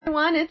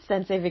Everyone, it's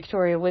Sensei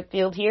Victoria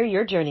Whitfield here,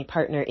 your journey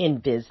partner in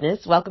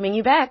business, welcoming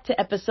you back to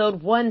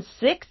episode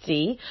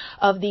 160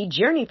 of the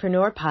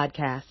Journeypreneur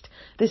podcast.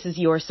 This is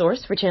your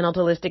source for channeled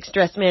holistic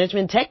stress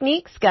management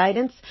techniques,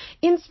 guidance,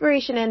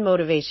 inspiration, and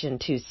motivation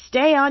to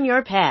stay on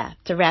your path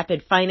to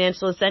rapid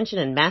financial ascension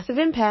and massive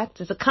impact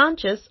as a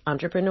conscious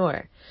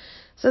entrepreneur.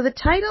 So the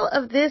title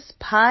of this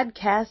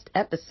podcast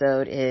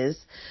episode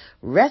is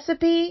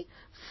Recipe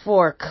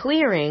for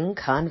Clearing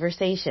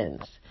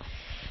Conversations.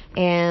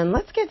 And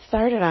let's get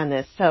started on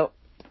this. So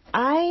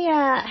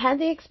I had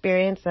the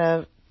experience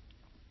of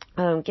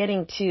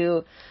getting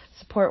to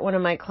support one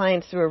of my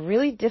clients through a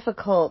really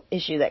difficult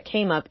issue that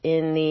came up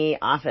in the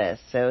office.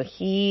 So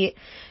he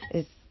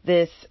is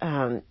this,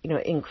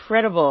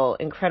 incredible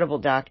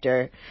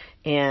doctor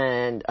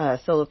and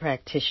solo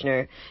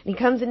practitioner. And he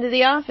comes into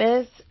the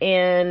office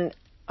and,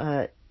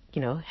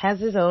 has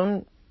his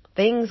own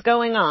things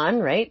going on,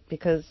 right?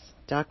 Because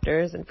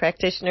doctors and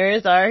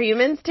practitioners are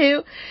humans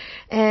too.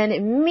 And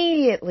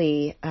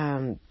immediately,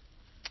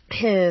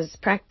 his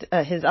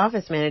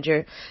office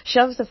manager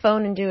shoves the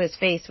phone into his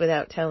face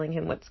without telling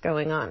him what's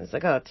going on. It's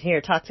like, oh,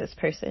 here, talk to this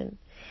person.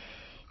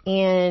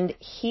 And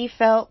he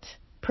felt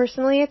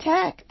personally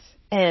attacked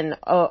and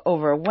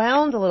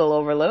overwhelmed, a little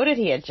overloaded.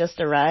 He had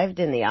just arrived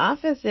in the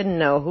office, didn't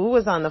know who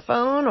was on the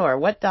phone or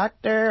what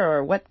doctor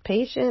or what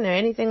patient or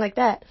anything like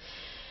that.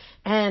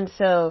 And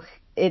so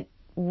it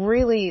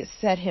really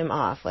set him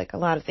off. Like a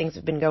lot of things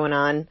have been going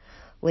on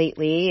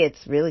lately.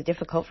 It's really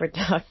difficult for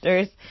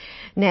doctors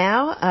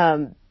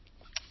now.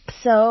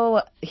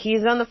 So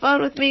he's on the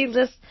phone with me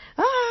just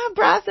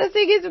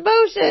processing his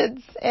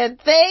emotions. And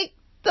thank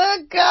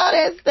the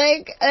goddess,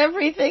 thank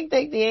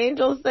the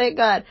angels, thank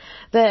God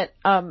that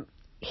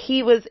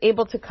he was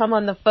able to come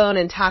on the phone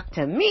and talk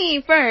to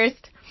me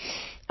first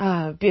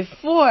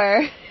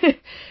before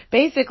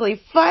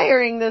basically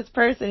firing this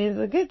person. He's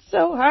like, it's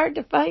so hard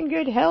to find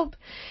good help,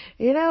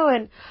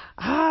 and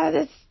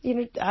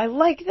I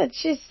like that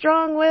she's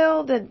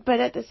strong-willed, but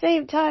at the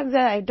same time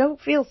that I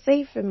don't feel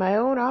safe in my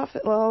own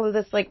office, all of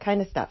this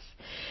kind of stuff.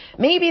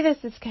 Maybe this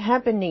has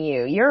happened to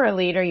you. You're a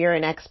leader, you're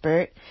an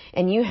expert,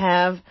 and you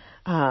have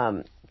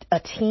a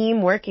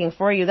team working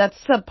for you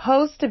that's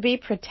supposed to be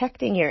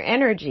protecting your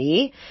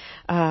energy,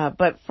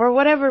 but for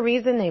whatever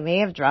reason, they may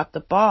have dropped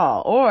the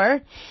ball. Or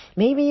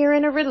maybe you're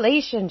in a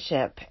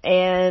relationship,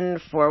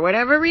 and for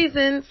whatever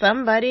reason,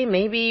 somebody,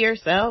 maybe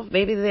yourself,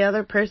 maybe the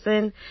other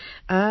person,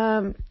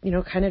 kind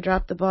of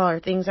dropped the ball, or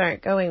things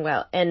aren't going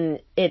well.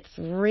 And it's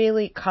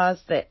really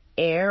caused the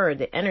air or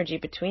the energy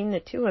between the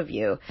two of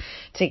you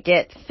to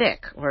get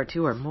thick, or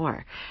two or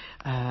more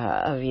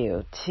of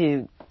you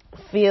to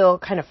feel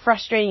kind of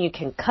frustrating. You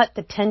can cut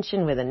the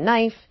tension with a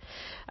knife.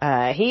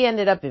 He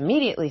ended up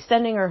immediately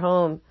sending her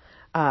home.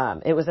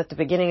 It was at the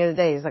beginning of the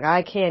day. He's like,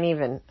 I can't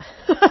even.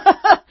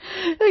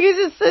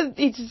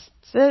 He just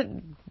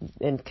said,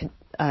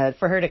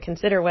 for her to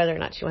consider whether or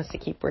not she wants to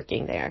keep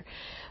working there,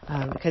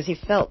 because he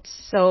felt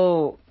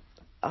so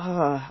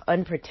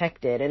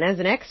unprotected. And as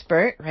an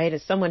expert, right,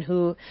 as someone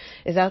who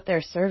is out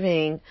there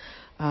serving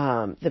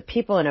the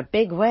people in a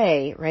big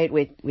way, right,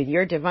 with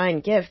your divine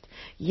gift,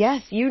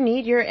 yes, you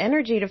need your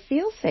energy to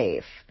feel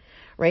safe,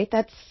 right?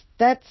 That's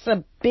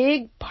a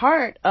big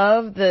part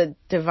of the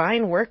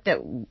divine work that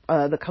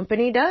the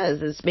company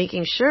does, is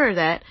making sure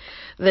that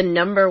the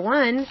number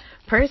one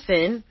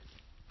person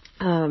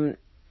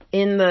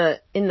in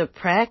the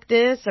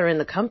practice or in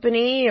the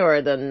company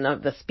or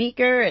the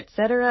speaker,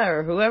 etc.,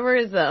 or whoever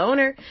is the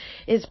owner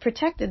is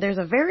protected. There's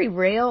a very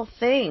real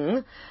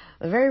thing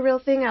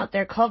out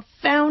there called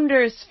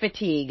founder's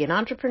fatigue and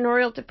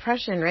entrepreneurial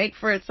depression, right?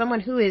 For someone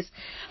who is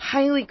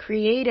highly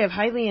creative,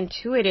 highly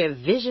intuitive,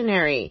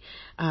 visionary,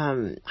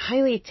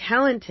 highly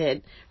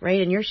talented,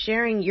 right? And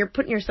you're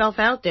putting yourself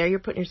out there, you're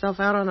putting yourself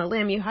out on a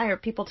limb, you hire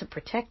people to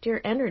protect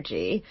your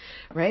energy,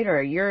 right?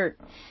 Or you're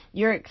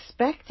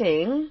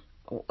expecting,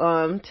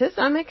 to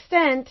some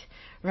extent,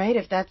 right,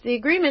 if that's the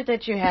agreement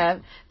that you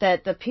have,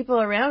 that the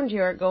people around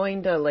you are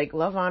going to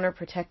love, honor,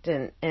 protect,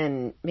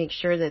 and make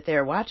sure that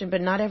they're watching.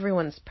 But not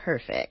everyone's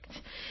perfect,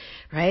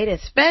 right?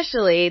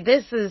 Especially,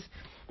 this is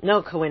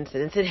no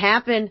coincidence. It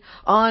happened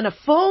on a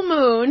full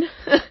moon,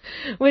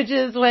 which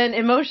is when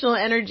emotional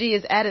energy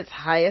is at its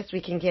highest.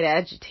 We can get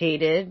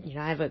agitated.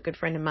 I have a good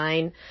friend of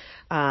mine.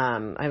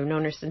 I've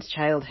known her since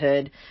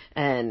childhood,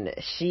 and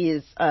she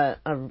is a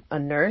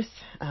nurse.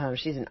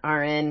 She's an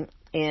RN.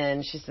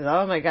 And she says,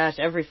 oh my gosh,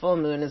 every full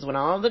moon is when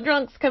all the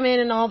drunks come in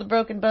and all the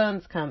broken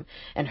bones come.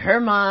 And her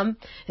mom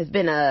has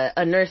been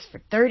a nurse for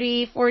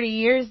 30, 40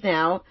 years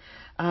now,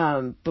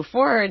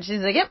 before her. And she's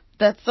like, yep,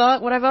 that's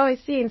what I've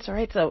always seen.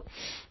 So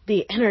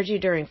the energy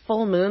during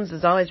full moons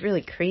is always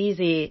really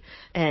crazy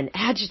and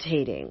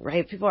agitating,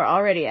 right? People are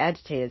already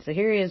agitated. So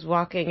here he is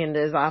walking into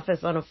his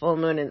office on a full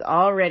moon, and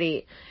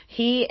already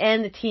he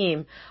and the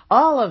team,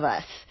 all of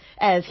us,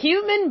 as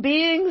human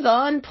beings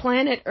on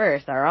planet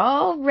Earth, are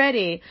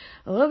already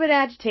a little bit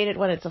agitated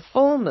when it's a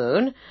full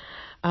moon.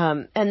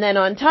 And then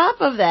on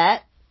top of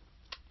that,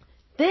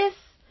 this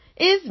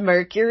is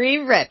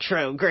Mercury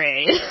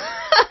retrograde.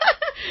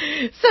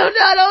 So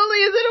not only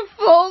is it a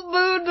full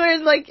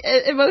like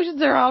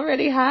emotions are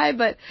already high,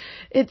 but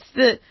it's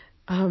the,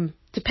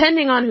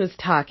 depending on who's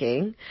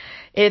talking,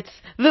 it's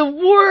the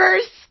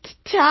worst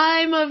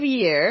time of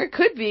year,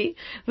 could be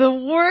the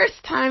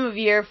worst time of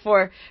year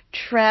for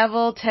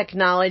travel,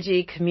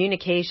 technology,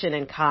 communication,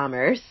 and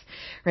commerce,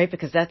 right?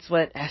 Because that's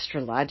what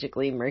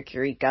astrologically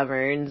Mercury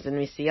governs, and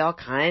we see all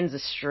kinds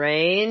of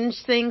strange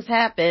things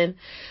happen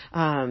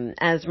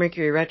as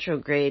Mercury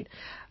retrograde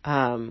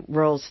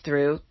rolls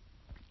through.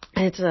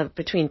 And it's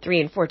between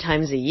 3 and 4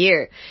 times a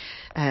year.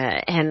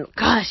 And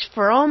gosh,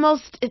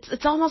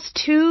 it's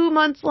almost 2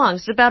 months long.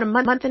 It's about a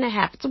month and a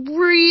half. It's a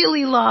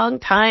really long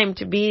time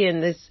to be in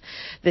this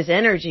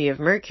energy of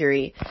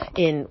Mercury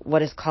in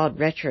what is called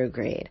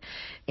retrograde.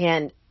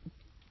 And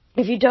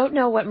if you don't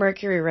know what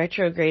Mercury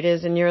retrograde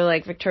is and you're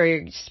like,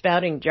 Victoria, you're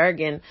spouting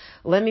jargon,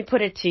 let me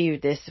put it to you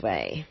this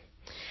way.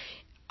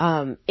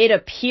 It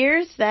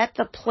appears that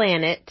the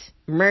planet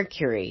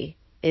Mercury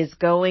is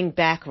going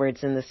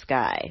backwards in the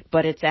sky,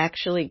 but it's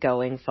actually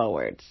going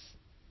forwards.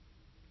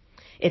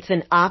 It's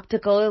an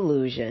optical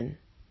illusion,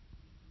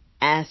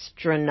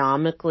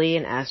 astronomically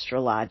and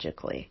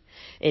astrologically.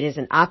 It is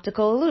an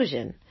optical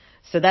illusion.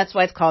 So that's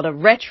why it's called a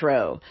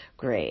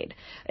retrograde.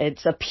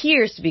 It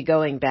appears to be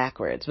going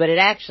backwards, but it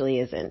actually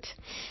isn't.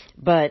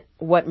 But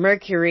what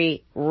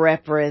Mercury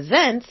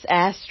represents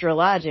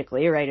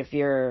astrologically, right, if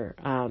you're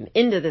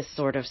into this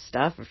sort of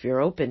stuff, if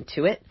you're open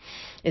to it,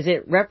 is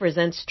it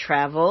represents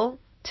travel,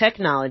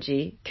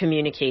 technology,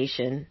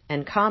 communication,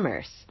 and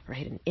commerce,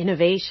 right? And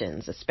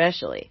innovations,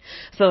 especially.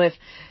 So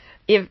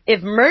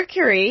if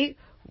Mercury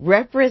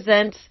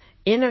represents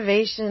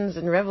innovations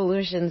and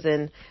revolutions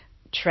in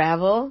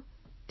travel,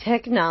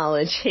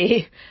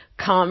 technology,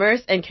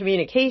 commerce, and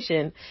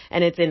communication,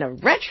 and it's in a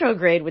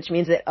retrograde, which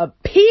means it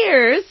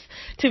appears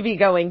to be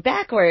going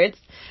backwards,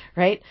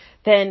 right?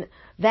 Then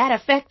that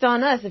effect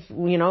on us, if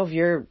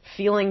you're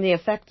feeling the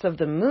effects of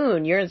the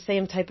moon, you're the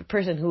same type of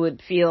person who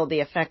would feel the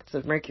effects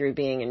of Mercury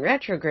being in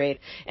retrograde.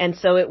 And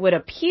so it would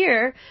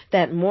appear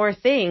that more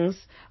things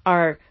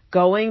are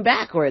going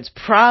backwards,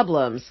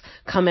 problems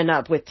coming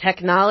up with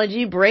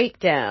technology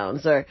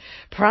breakdowns, or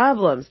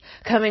problems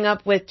coming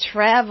up with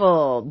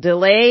travel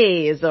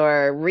delays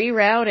or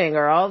rerouting,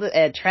 or all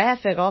the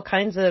traffic, all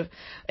kinds of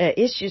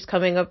issues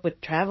coming up with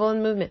travel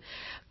and movement.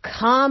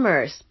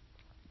 Commerce,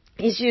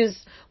 issues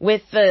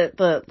with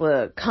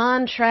the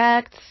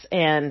contracts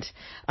and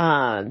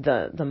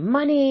the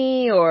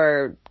money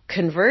or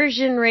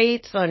conversion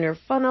rates on your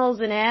funnels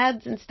and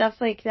ads and stuff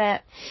like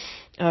that,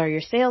 or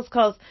your sales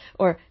calls,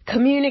 or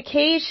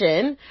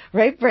communication,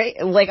 right?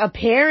 Like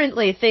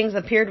apparently things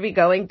appear to be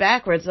going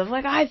backwards. Of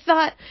like, I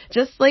thought,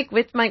 just like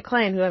with my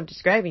client who I'm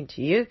describing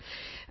to you,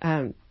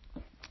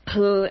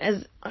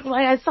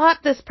 I thought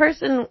this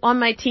person on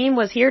my team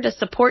was here to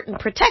support and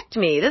protect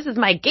me. This is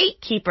my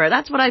gatekeeper.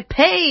 That's what I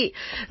pay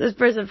this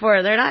person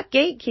for. They're not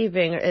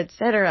gatekeeping,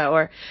 etc.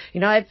 Or,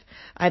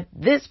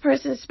 this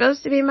person is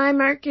supposed to be my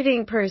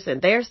marketing person.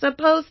 They're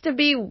supposed to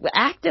be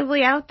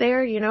actively out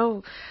there,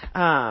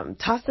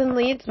 tossing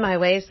leads my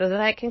way so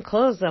that I can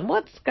close them.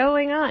 What's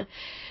going on?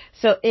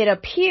 So it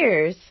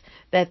appears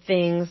that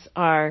things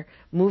are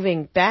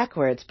moving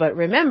backwards. But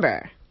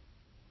remember,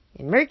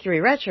 in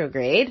Mercury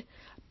retrograde,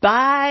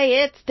 by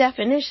its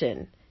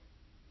definition,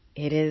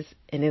 it is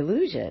an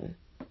illusion.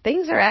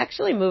 Things are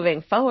actually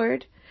moving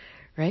forward,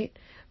 right?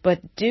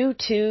 But due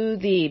to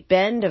the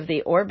bend of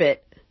the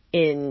orbit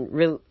in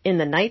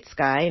the night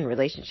sky in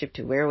relationship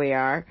to where we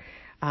are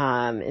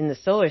in the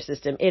solar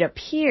system, it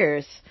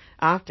appears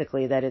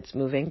optically that it's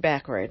moving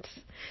backwards.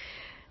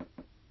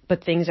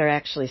 But things are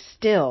actually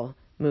still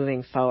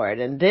moving forward.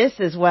 And this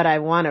is what I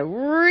want to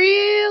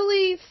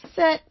really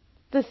set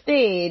the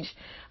stage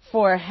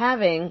for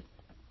having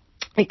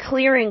a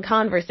clearing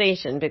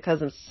conversation,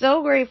 because I'm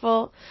so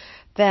grateful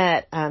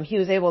that he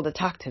was able to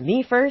talk to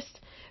me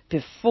first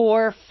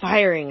before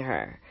firing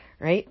her,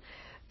 right?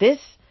 This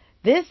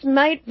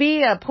might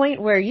be a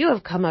point where you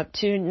have come up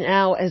to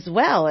now as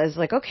well as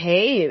like,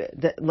 okay,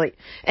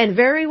 and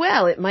very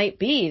well, it might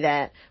be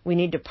that we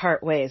need to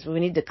part ways. We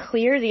need to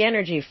clear the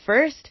energy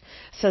first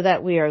so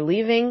that we are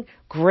leaving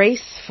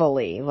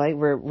gracefully, like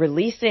we're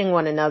releasing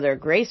one another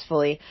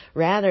gracefully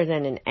rather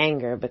than in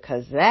anger,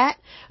 because that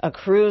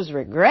accrues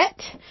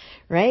regret,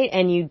 right?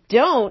 And you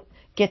don't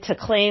get to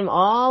claim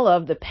all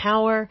of the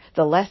power,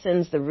 the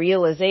lessons, the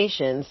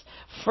realizations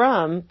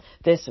from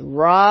this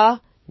raw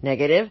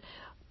negative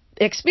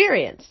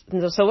experience.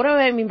 So what do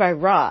I mean by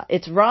raw?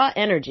 It's raw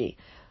energy.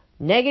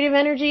 Negative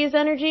energy is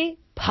energy.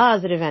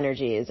 Positive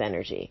energy is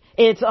energy.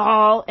 It's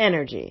all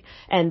energy.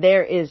 And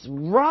there is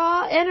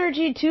raw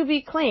energy to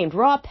be claimed.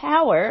 Raw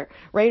power,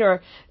 right?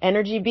 Or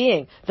energy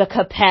being the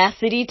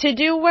capacity to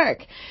do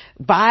work.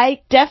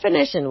 By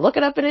definition, look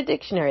it up in a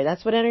dictionary.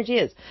 That's what energy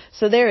is.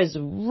 So there is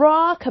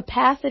raw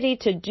capacity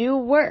to do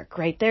work,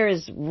 right? There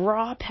is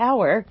raw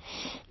power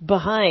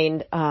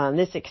behind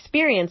this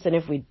experience. And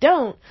if we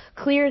don't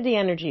clear the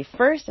energy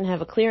first and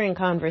have a clearing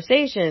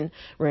conversation,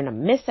 we're going to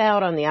miss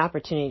out on the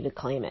opportunity to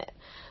claim it.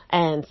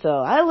 And so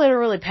I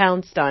literally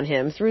pounced on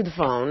him through the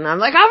phone. I'm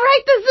like, all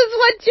right, this is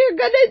what you're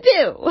going to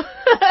do.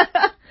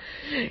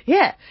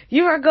 Yeah,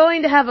 you are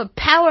going to have a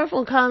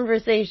powerful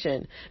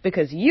conversation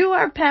because you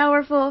are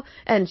powerful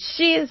and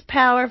she is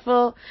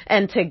powerful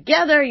and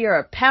together you're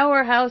a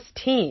powerhouse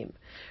team,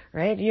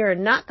 right? You're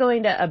not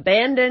going to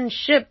abandon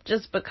ship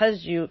just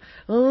because you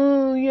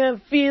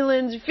have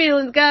feelings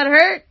got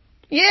hurt.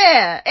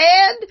 Yeah,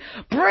 and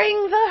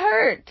bring the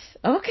hurt.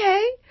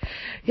 Okay.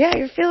 Yeah,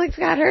 your feelings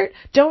got hurt.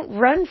 Don't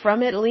run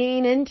from it.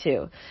 Lean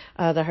into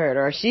the hurt.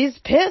 Or she's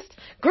pissed.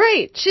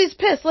 Great. She's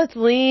pissed. Let's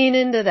lean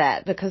into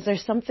that because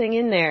there's something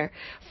in there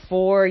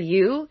for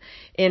you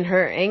in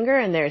her anger,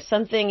 and there's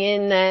something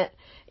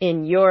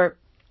in your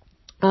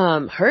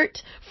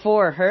hurt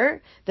for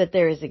her, that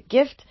there is a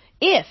gift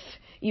if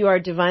you are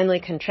divinely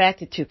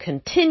contracted to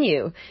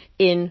continue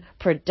in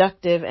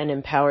productive and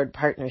empowered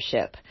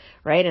partnership,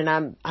 right? And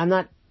I'm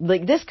not,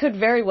 like, this could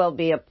very well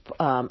be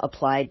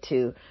applied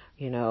to,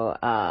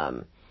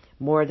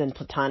 more than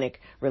platonic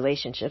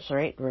relationships,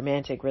 right?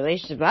 Romantic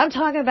relationships. But I'm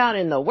talking about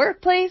in the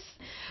workplace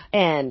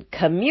and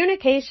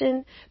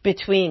communication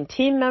between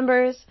team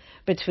members,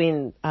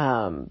 between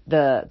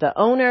the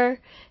owner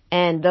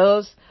and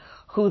those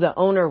who the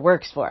owner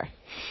works for.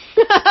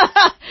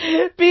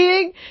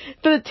 Being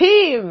the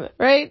team,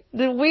 right?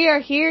 We are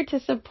here to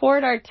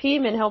support our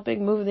team in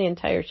helping move the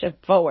entire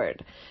ship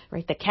forward,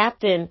 right? The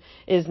captain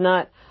is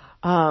not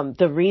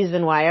the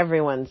reason why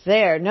everyone's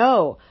there.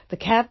 No, the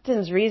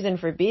captain's reason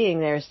for being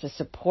there is to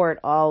support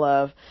all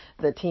of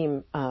the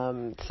team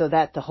so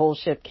that the whole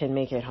ship can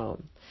make it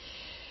home.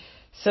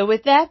 So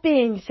with that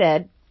being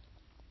said,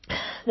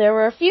 there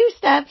were a few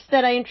steps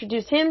that I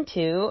introduced him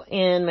to,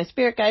 and my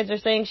spirit guides are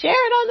saying, share it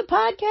on the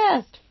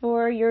podcast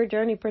for your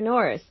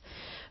journeypreneurs,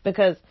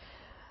 because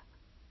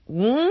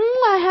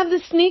I have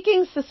the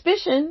sneaking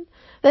suspicion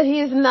that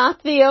he is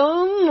not the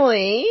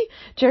only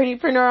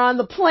journeypreneur on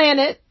the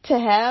planet to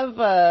have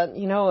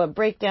a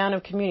breakdown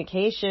of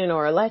communication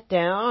or a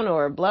letdown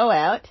or a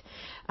blowout,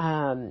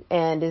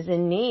 and is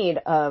in need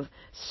of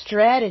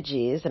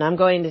strategies. And I'm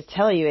going to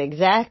tell you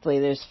exactly,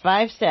 there's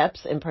 5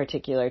 steps in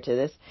particular to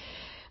this,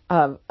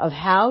 of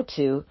how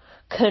to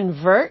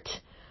convert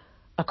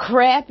a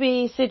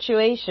crappy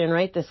situation,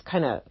 right? This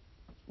kind of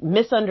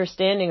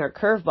misunderstanding or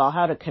curveball,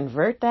 how to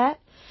convert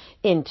that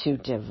into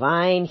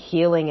divine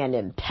healing and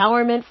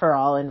empowerment for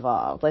all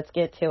involved. Let's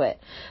get to it.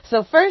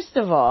 So first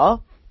of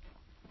all,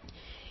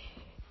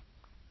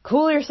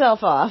 cool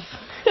yourself off,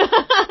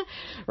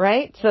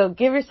 right? So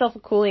give yourself a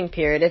cooling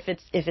period. If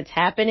it's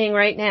happening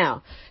right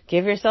now,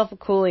 give yourself a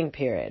cooling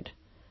period,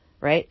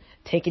 right?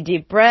 Take a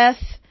deep breath.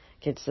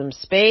 Get some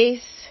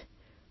space,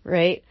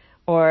 right?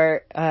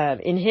 Or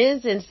in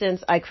his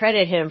instance, I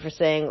credit him for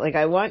saying,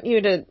 I want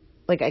you to,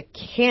 I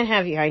can't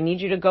have you. I need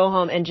you to go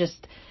home and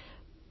just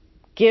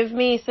give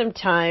me some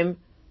time,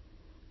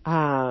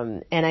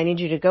 and I need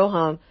you to go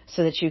home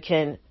so that you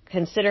can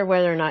consider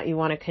whether or not you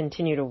want to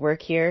continue to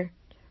work here,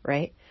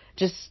 right?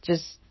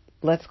 Just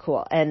let's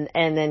cool. And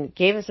then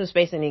gave him some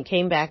space, and he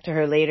came back to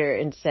her later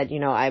and said,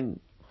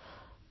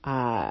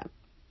 I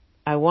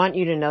want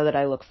you to know that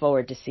I look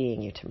forward to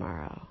seeing you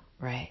tomorrow.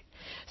 Right.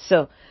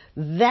 So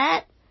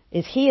that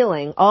is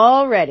healing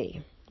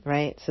already,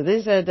 right? So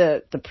these are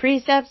the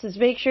precepts, is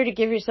make sure to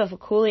give yourself a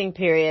cooling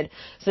period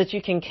so that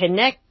you can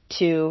connect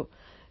to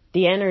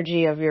the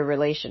energy of your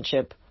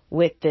relationship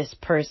with this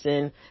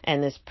person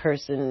and this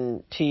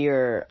person to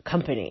your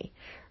company,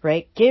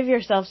 right? Give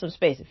yourself some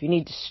space. If you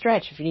need to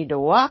stretch, if you need to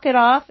walk it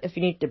off, if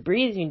you need to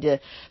breathe, you need to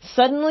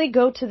suddenly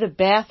go to the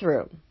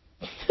bathroom.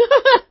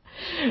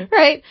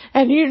 Right?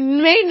 And you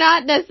may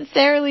not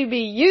necessarily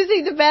be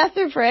using the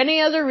bathroom for any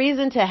other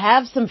reason to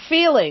have some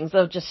feelings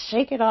of just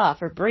shake it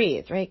off or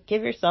breathe, right?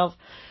 Give yourself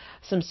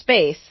some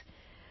space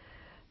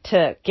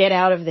to get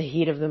out of the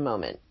heat of the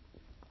moment.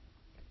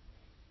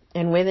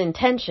 And with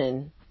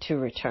intention to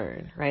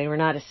return, right? We're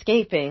not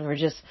escaping. We're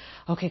just,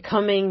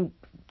 coming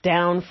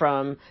down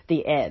from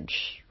the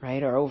edge,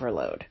 right? Or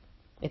overload.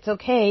 It's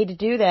okay to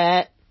do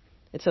that.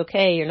 It's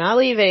okay. You're not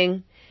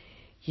leaving.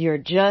 You're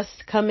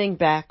just coming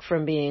back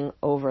from being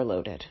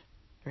overloaded,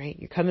 right?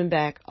 You're coming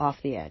back off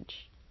the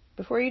edge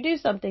before you do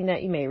something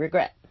that you may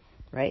regret,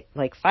 right?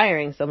 Like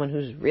firing someone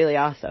who's really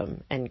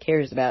awesome and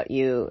cares about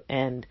you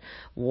and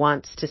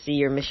wants to see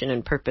your mission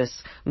and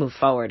purpose move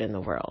forward in the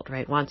world,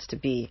 right? Wants to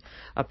be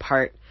a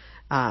part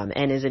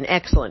and is an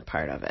excellent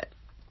part of it.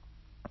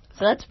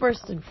 So that's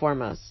first and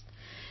foremost.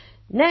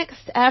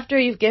 Next, after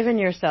you've given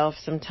yourself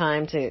some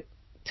time to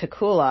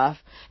cool off,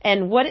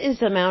 and what is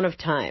the amount of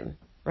time?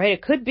 Right?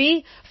 It could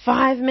be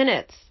 5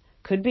 minutes,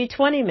 could be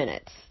 20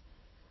 minutes,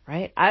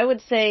 right? I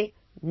would say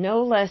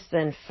no less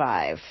than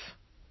 5.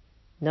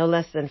 No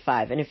less than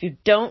 5. And if you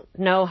don't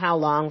know how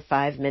long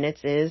 5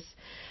 minutes is,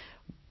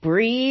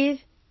 breathe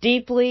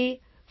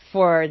deeply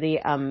for the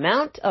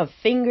amount of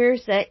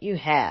fingers that you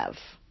have,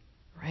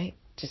 right?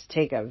 Just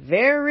take a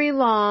very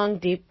long,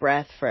 deep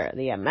breath for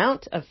the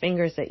amount of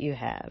fingers that you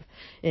have.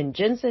 In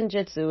Jinsen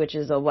Jitsu, which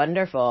is a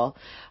wonderful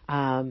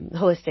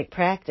holistic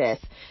practice,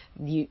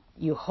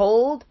 you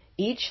hold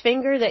each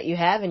finger that you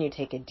have and you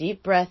take a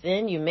deep breath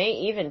in. You may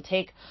even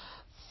take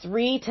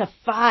 3 to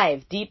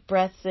 5 deep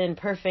breaths in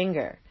per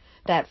finger.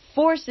 that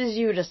forces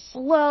you to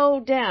slow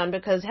down,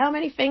 because how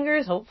many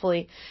fingers,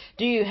 hopefully,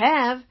 do you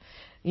have?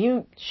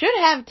 You should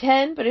have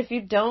 10, but if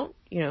you don't,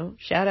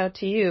 shout out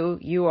to you.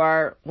 You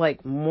are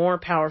like more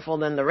powerful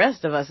than the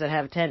rest of us that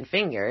have 10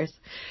 fingers,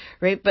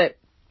 right? But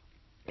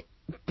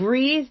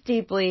breathe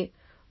deeply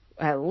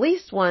at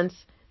least once,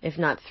 if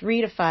not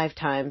 3 to 5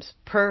 times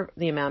per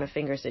the amount of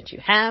fingers that you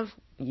have.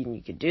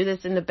 You could do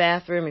this in the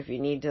bathroom if you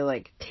need to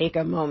like take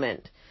a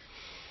moment,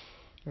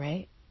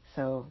 right?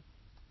 So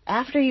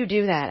after you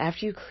do that,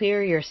 after you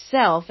clear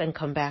yourself and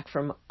come back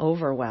from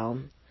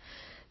overwhelm,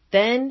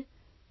 then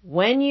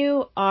when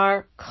you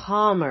are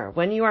calmer,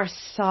 when you are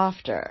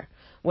softer,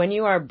 when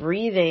you are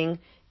breathing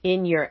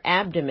in your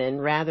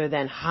abdomen rather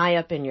than high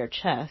up in your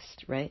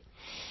chest, right?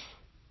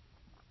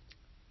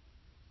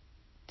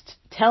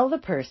 Tell the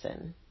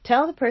person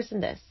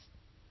this.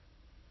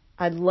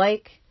 I'd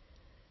like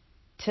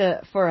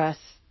for us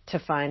to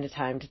find a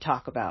time to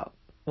talk about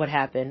what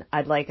happened.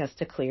 I'd like us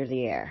to clear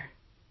the air.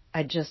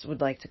 I just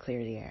would like to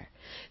clear the air.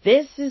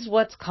 This is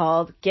what's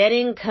called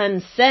getting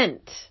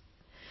consent.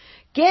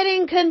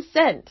 Getting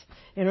consent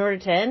in order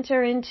to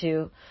enter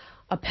into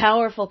a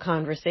powerful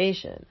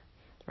conversation,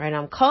 right?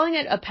 I'm calling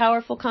it a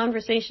powerful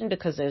conversation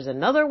because there's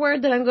another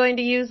word that I'm going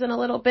to use in a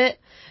little bit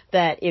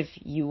that if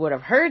you would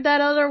have heard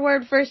that other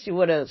word first, you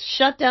would have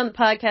shut down the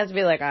podcast and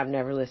be like, I'm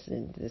never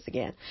listening to this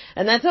again.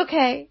 And that's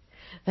okay.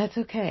 That's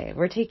okay.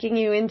 We're taking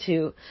you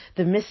into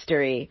the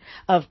mystery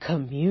of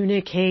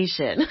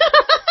communication.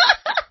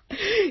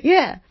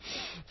 Yeah.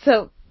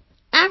 So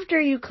after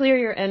you clear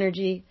your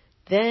energy,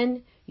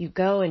 then you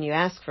go and you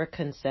ask for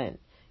consent.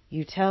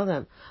 You tell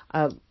them,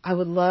 I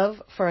would love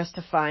for us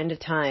to find a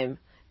time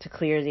to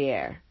clear the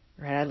air,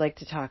 right? I'd like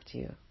to talk to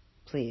you.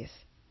 Please.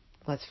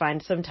 Let's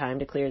find some time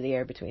to clear the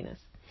air between us.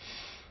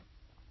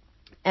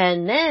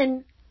 And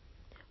then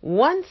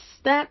once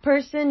that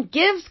person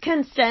gives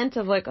consent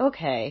of like,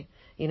 okay,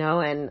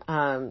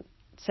 and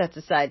sets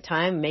aside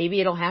time, maybe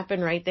it'll happen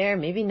right there,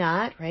 maybe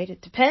not, right?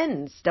 It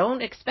depends.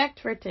 Don't expect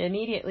for it to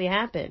immediately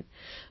happen,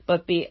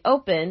 but be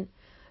open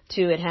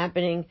to it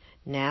happening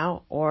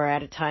now or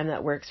at a time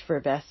that works for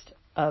best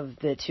of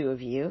the two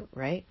of you,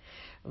 right?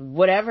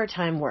 Whatever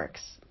time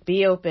works,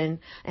 be open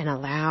and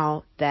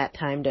allow that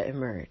time to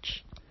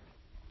emerge.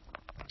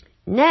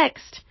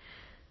 Next,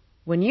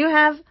 when you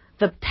have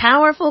the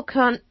powerful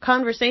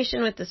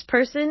conversation with this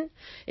person,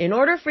 in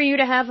order for you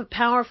to have a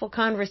powerful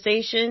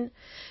conversation,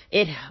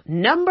 it,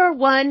 number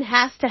one,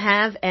 has to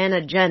have an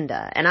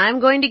agenda. And I'm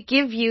going to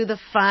give you the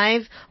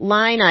 5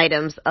 line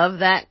items of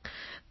that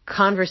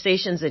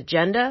conversation's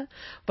agenda,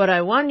 but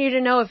I want you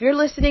to know, if you're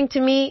listening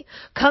to me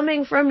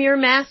coming from your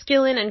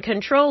masculine and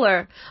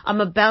controller,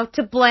 I'm about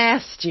to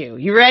blast you.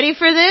 You ready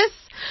for this?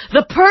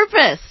 The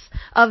purpose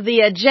of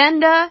the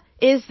agenda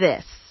is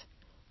this: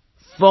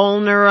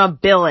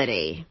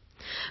 vulnerability.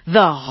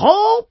 The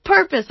whole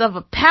purpose of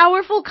a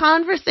powerful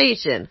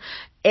conversation,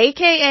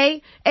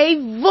 aka a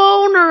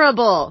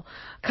vulnerable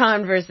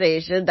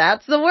conversation.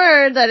 That's the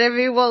word that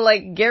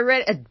everyone get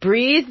ready,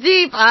 breathe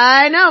deep.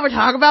 I know, we're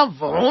talking about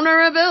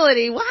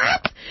vulnerability.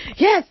 What?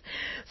 Yes.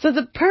 So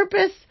the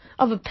purpose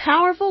of a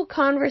powerful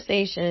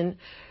conversation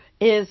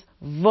is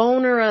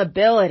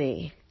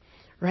vulnerability,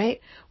 right?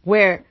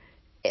 Where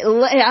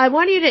I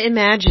want you to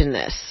imagine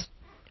this.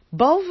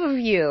 Both of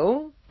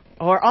you,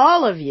 or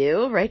all of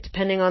you, right,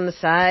 depending on the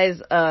size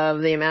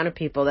of the amount of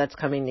people that's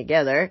coming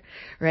together,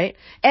 right?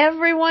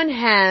 Everyone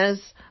has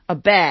a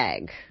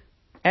bag.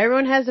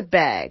 Everyone has a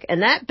bag,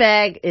 and that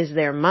bag is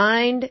their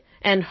mind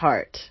and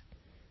heart.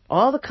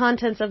 All the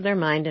contents of their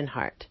mind and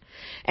heart.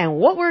 And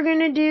what we're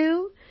going to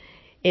do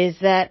is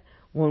that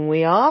when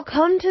we all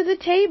come to the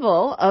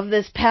table of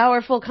this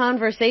powerful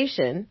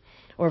conversation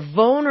or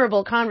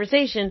vulnerable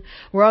conversation,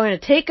 we're all going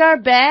to take our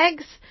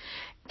bags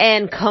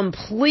and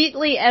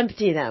completely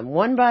empty them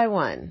one by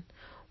one.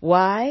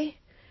 Why?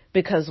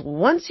 Because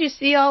once you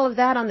see all of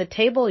that on the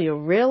table, you'll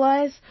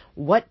realize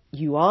what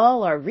you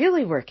all are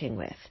really working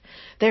with.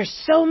 There's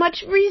so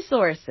much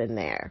resource in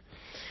there.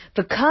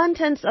 The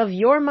contents of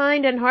your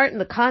mind and heart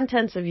and the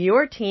contents of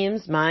your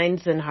team's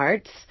minds and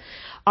hearts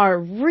are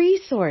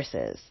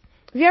resources.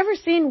 Have you ever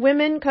seen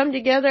women come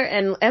together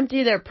and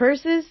empty their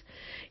purses?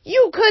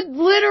 You could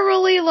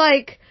literally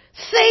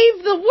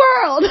save the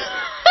world.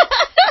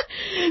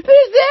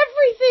 There's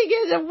everything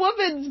in a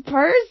woman's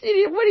purse.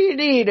 What do you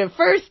need? A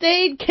first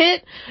aid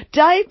kit,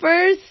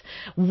 diapers,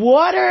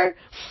 water,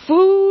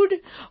 food.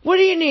 What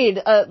do you need?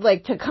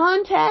 To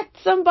contact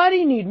somebody,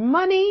 you need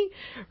money,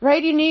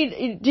 right? Do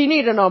you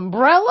need an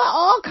umbrella?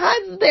 All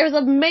kinds. There's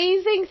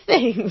amazing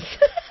things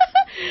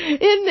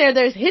in there.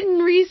 There's hidden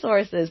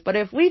resources. But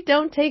if we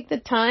don't take the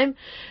time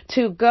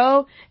to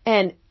go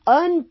and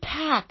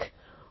unpack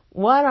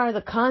what are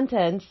the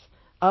contents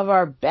of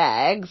our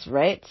bags,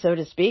 right, so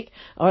to speak,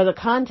 or the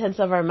contents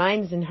of our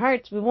minds and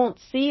hearts, we won't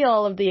see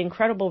all of the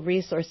incredible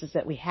resources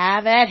that we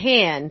have at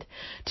hand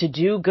to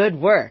do good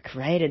work,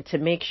 right, and to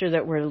make sure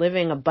that we're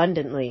living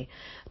abundantly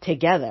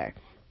together.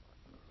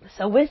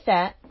 So with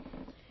that,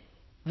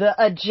 the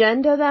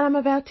agenda that I'm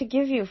about to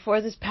give you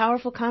for this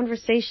powerful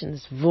conversation,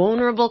 this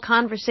vulnerable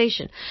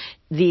conversation,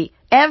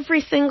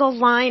 every single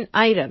line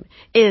item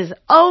is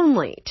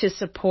only to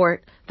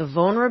support the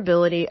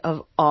vulnerability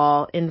of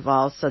all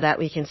involved so that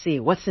we can see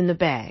what's in the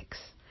bags,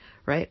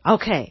 right?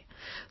 Okay,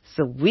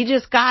 so we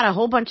just got a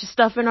whole bunch of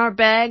stuff in our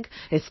bag.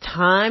 It's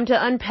time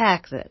to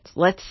unpack it.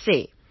 Let's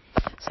see.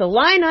 So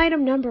line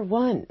item number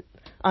 1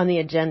 on the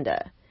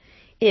agenda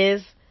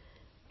is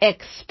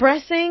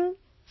expressing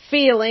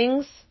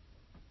feelings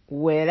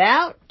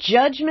without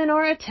judgment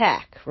or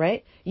attack,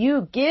 right?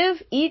 You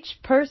give each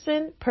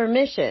person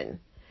permission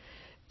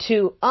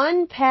to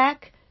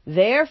unpack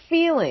their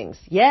feelings.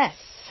 Yes,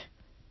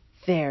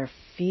 their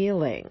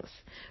feelings,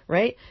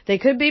 right? They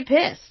could be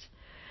pissed.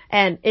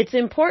 And it's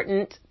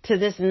important for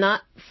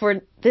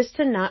this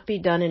to not be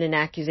done in an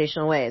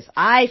accusational way.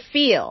 I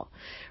feel,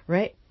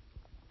 right?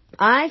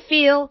 I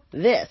feel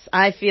this.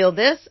 I feel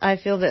this. I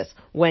feel this.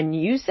 When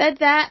you said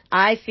that,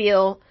 I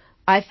felt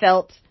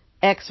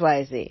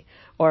XYZ.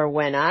 Or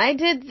when I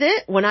do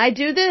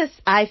this,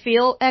 I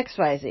feel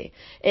XYZ.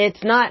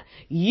 It's not,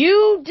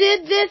 you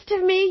did this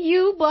to me,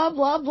 you blah,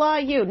 blah, blah,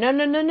 you.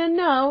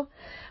 No.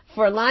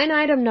 For line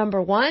item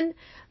number 1,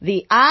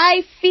 the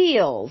I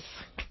feel,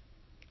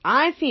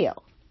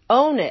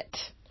 own it.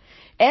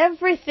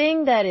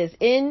 Everything that is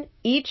in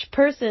each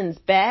person's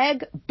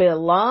bag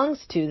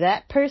belongs to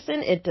that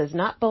person. It does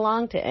not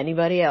belong to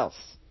anybody else.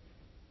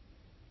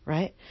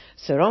 Right?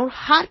 So don't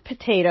hot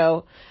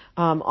potato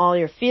all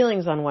your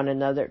feelings on one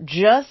another.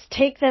 Just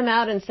take them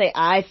out and say,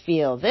 I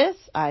feel this,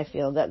 I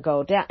feel that,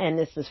 go down. And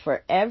this is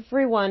for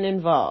everyone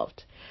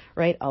involved.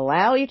 Right?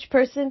 Allow each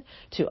person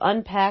to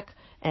unpack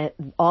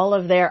all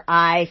of their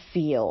I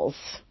feels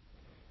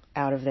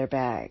out of their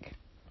bag.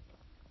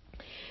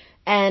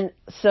 And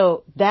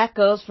so that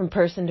goes from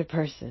person to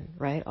person,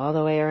 right? All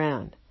the way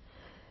around.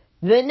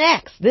 The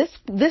next,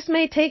 this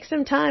may take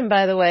some time,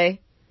 by the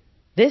way.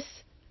 This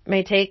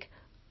may take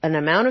an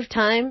amount of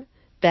time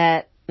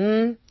that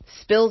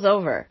spills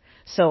over.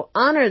 So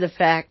honor the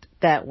fact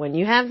that when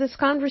you have this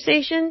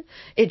conversation,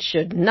 it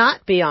should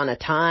not be on a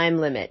time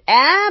limit.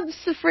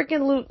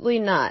 Abso-freaking-lutely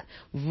not.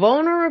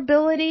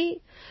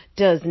 Vulnerability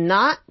does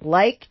not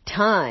like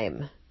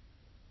time.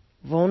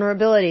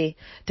 Vulnerability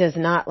does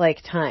not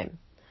like time.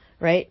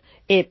 Right?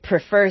 It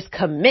prefers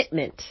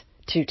commitment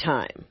to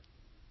time.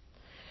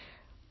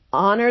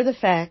 Honor the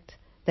fact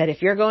that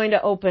if you're going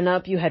to open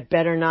up, you had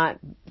better not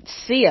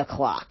see a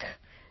clock.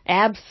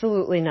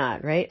 Absolutely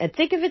not, right? And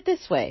think of it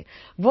this way.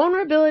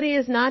 Vulnerability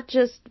is not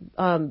just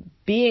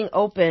being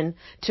open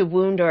to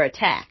wound or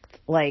attack,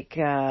 like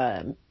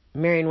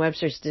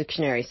Merriam-Webster's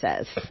dictionary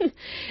says.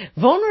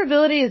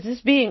 Vulnerability is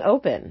just being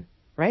open,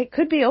 right?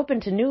 Could be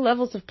open to new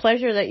levels of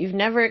pleasure that you've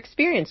never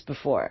experienced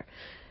before.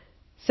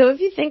 So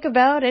if you think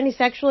about any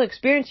sexual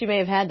experience you may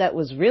have had that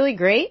was really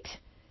great,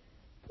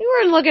 you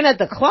weren't looking at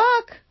the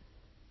clock.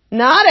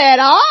 Not at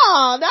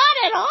all. Not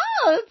at all.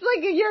 It's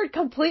like you're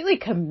completely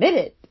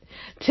committed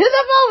to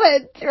the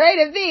moment,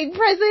 right, of being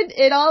present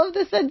in all of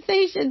the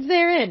sensations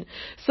therein.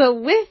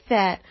 So with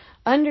that,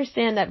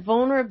 understand that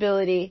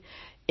vulnerability,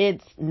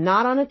 it's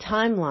not on a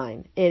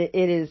timeline.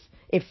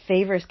 It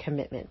favors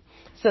commitment.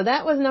 So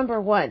that was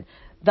number 1.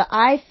 The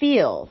I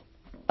feel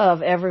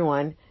of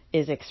everyone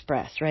is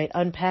expressed, right?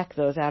 Unpack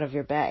those out of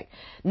your bag.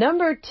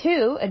 Number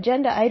 2,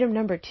 agenda item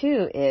number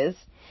 2 is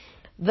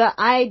the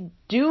I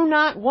do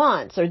not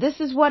want, or this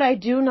is what I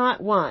do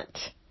not want,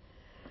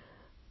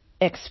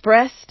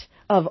 expressed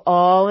of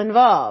all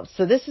involved.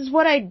 So this is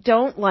what I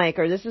don't like,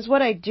 or this is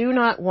what I do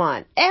not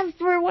want.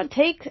 Everyone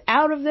take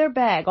out of their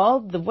bag all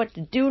the what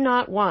the do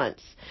not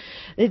wants.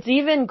 It's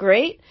even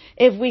great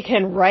if we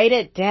can write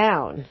it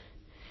down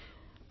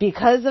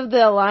because of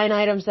the line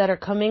items that are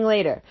coming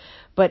later.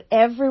 But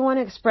everyone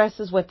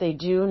expresses what they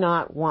do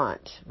not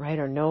want, right?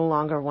 Or no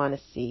longer want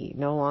to see,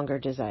 no longer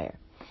desire.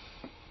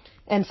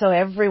 And so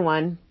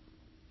everyone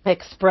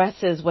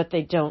expresses what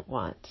they don't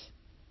want.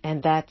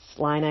 And that's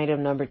line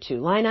item number 2.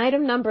 Line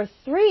item number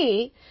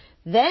 3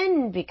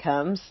 then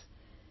becomes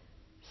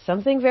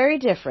something very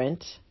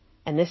different.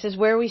 And this is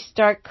where we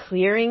start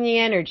clearing the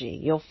energy.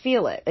 You'll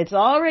feel it. It's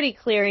already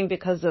clearing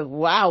because of,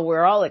 wow,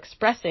 we're all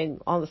expressing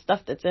all the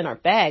stuff that's in our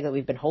bag that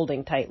we've been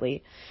holding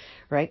tightly,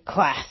 right?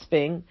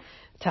 Clasping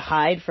to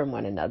hide from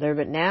one another.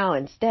 But now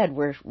instead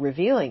we're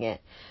revealing it.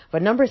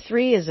 But number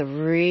 3 is a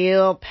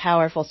real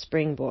powerful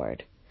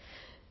springboard.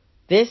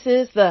 This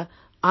is the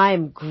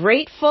I'm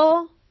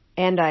grateful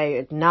and I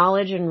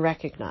acknowledge and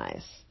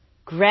recognize.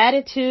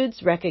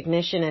 Gratitude's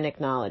recognition and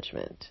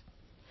acknowledgement.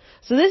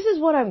 So this is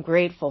what I'm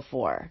grateful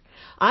for.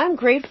 I'm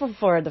grateful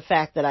for the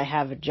fact that I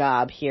have a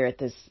job here at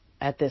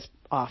this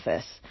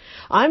office.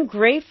 I'm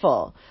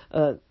grateful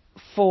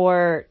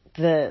for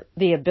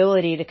the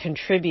ability to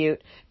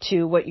contribute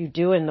to what you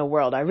do in the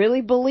world. I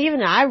really believe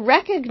in it. I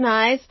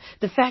recognize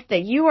the fact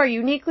that you are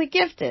uniquely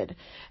gifted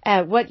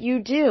at what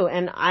you do,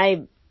 and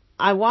I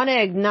want to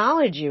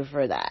acknowledge you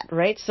for that,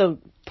 right? So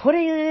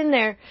putting it in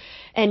there,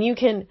 and you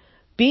can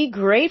be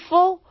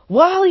grateful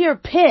while you're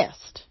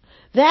pissed.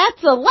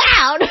 That's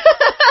allowed.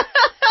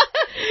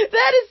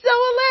 That is so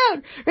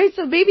allowed, right?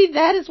 So maybe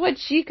that is what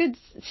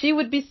she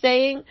would be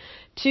saying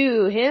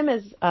to him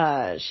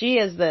as, she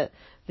as the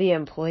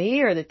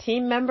employee or the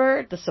team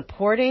member, the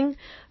supporting,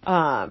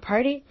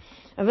 party.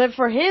 But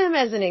for him,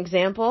 as an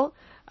example,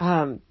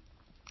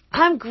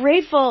 I'm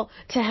grateful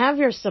to have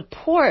your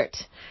support,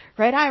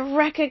 right? I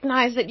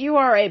recognize that you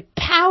are a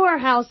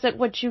powerhouse at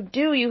what you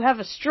do. You have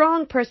a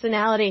strong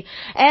personality,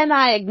 and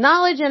I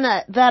acknowledge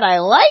that I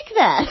like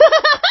that.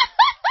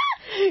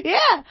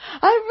 Yeah,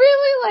 I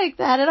really like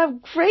that, and I'm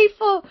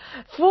grateful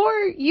for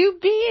you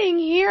being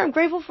here. I'm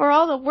grateful for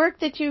all the work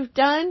that you've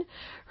done,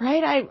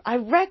 right? I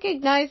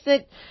recognize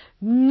that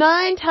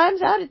 9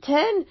 times out of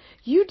 10,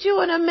 you do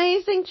an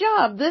amazing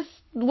job.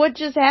 What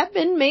just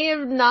happened may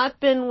have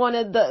not been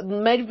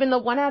might have been the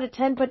 1 out of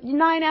 10, but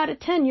 9 out of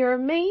 10, you're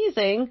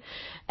amazing.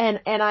 And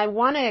I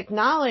want to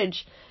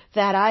acknowledge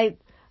that I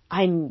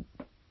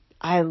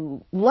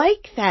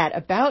like that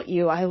about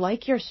you. I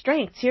like your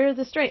strengths. Here are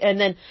the strengths. And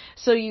then,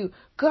 so you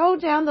go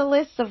down the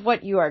list of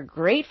what you are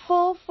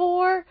grateful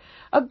for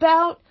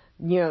about,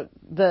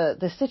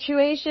 the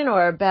situation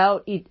or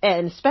about,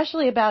 and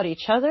especially about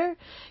each other.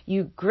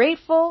 You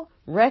grateful,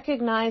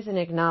 recognize, and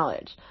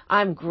acknowledge.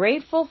 I'm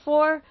grateful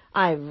for,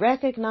 I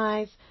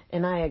recognize,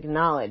 and I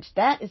acknowledge.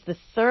 That is the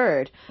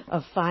third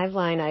of 5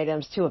 line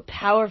items to a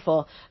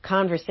powerful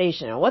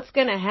conversation. And what's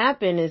going to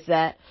happen is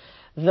that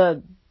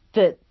the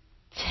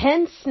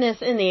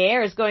tenseness in the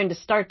air is going to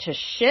start to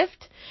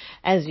shift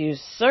as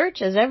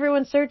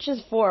everyone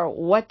searches for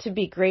what to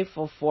be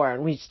grateful for,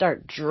 and we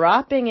start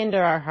dropping into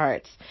our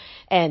hearts.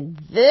 And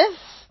this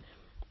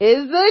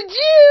is the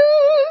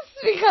juice,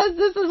 because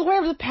this is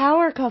where the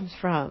power comes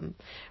from,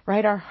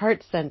 right? Our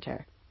heart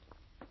center.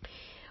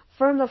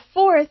 From the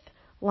 4th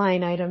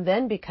line item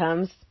then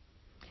becomes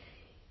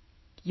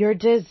your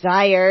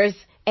desires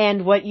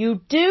and what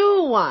you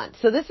do want.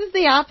 So this is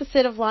the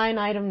opposite of line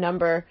item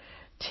number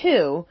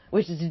 2,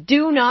 which is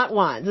do not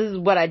want. This is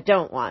what I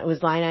don't want. It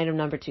was line item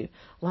number 2.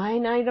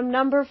 Line item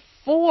number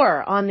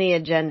 4 on the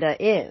agenda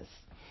is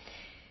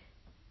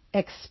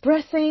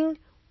expressing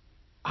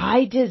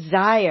I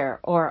desire,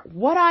 or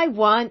what I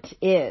want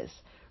is,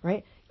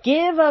 right?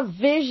 Give a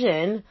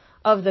vision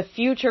of the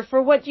future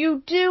for what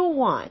you do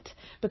want.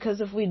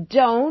 Because if we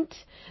don't,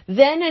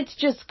 then it's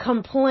just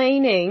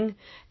complaining,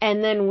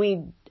 and then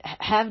we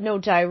have no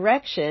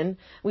direction.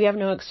 We have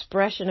no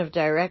expression of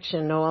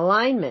direction, no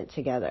alignment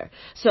together.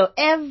 So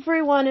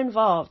everyone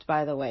involved,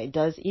 by the way,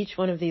 does each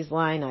one of these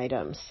line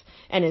items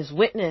and is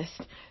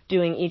witnessed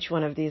doing each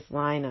one of these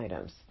line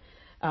items.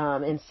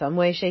 In some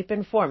way, shape,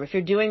 and form. If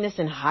you're doing this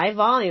in high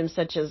volume,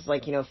 such as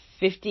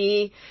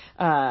 50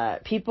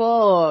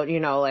 people,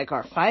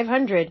 or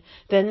 500,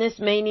 then this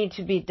may need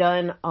to be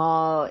done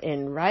all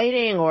in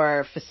writing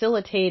or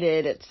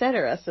facilitated,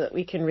 etc., so that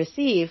we can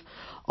receive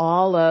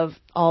all of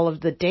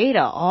the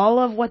data, all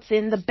of what's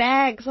in the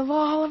bags of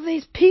all of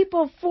these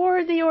people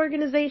for the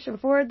organization,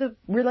 for the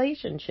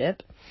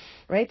relationship,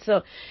 right?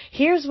 So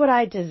here's what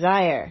I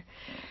desire.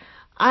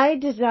 I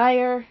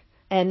desire,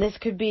 and this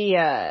could be,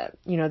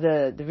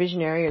 the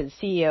visionary or the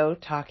CEO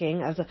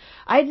talking.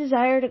 I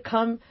desire to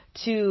come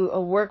to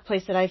a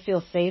workplace that I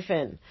feel safe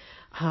in.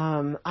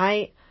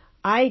 I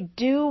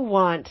do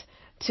want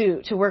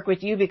to work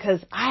with you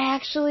because I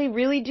actually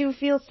really do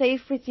feel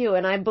safe with you,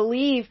 and I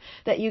believe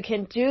that you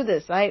can do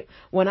this.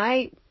 When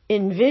I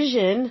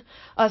envision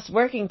us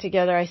working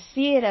together, I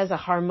see it as a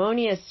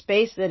harmonious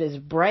space that is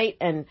bright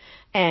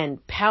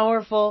and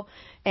powerful.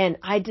 And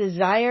I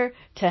desire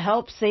to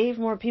help save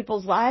more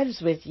people's lives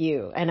with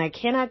you. And I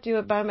cannot do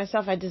it by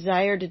myself. I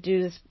desire to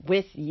do this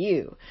with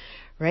you,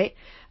 right?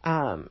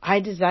 I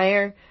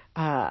desire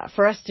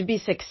for us to be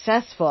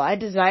successful. I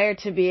desire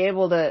to be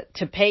able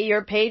to pay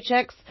your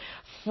paychecks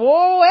forever.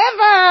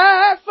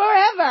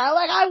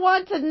 I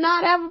want to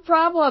not have a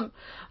problem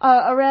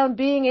around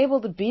being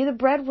able to be the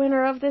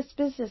breadwinner of this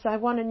business. I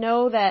want to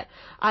know that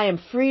I am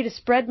free to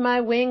spread my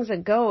wings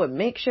and go and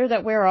make sure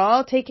that we're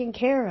all taken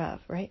care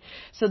of, right?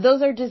 So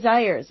those are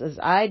desires, as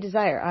I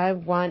desire. I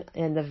want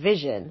in the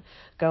vision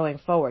going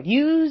forward.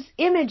 Use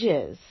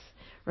images,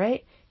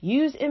 right?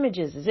 Use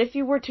images as if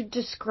you were to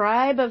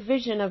describe a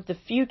vision of the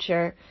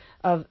future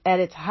at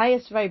its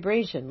highest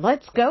vibration.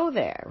 Let's go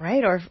there,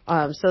 right? Or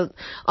so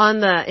on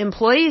the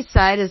employee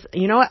side is,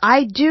 what?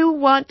 I do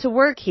want to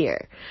work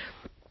here.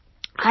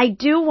 I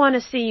do want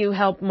to see you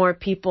help more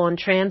people and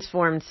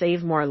transform and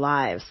save more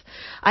lives.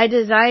 I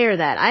desire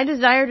that. I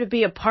desire to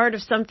be a part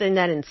of something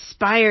that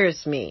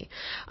inspires me.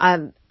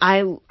 I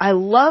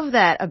love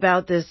that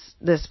about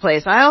this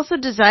place. I also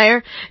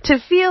desire to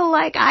feel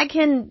like I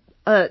can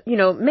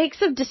make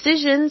some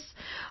decisions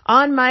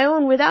on my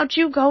own without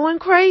you going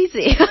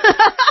crazy.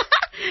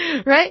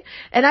 Right?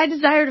 And I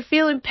desire to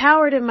feel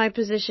empowered in my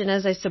position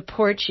as I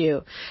support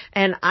you.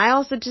 And I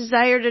also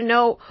desire to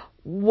know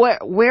where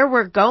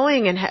we're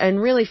going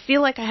and really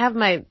feel like I have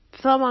my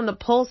thumb on the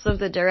pulse of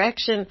the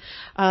direction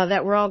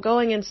that we're all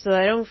going in, so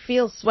I don't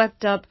feel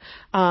swept up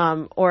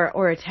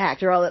or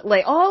attacked or all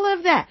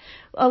of that.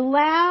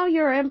 allow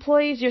your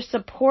employees, your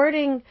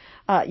supporting,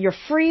 your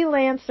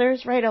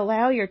freelancers, right?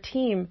 Allow your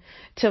team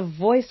to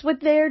voice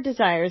what their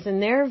desires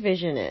and their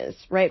vision is,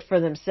 right? For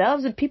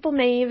themselves. And people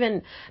may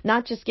even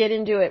not just get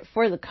into it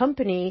for the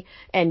company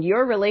and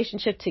your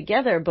relationship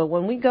together, but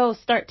when we go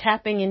start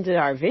tapping into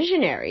our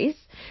visionaries,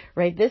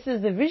 right? This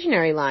is the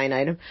visionary line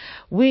item.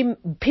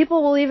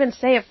 People will even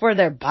say it for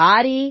their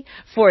body,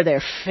 for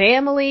their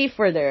family,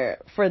 for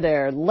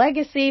their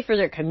legacy, for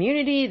their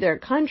community, their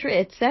country,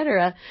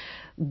 etc.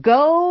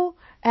 Go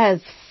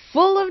as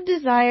full of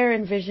desire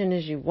and vision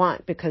as you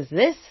want, because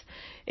this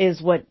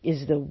is what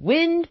is the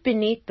wind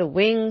beneath the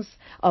wings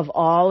of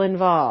all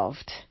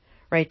involved,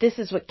 right? This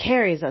is what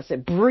carries us.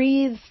 It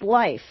breathes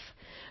life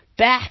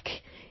back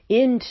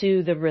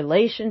into the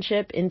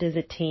relationship, into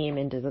the team,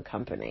 into the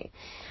company.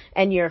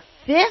 And your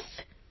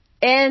fifth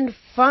and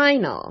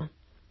final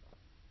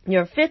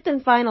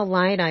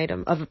line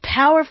item of a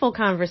powerful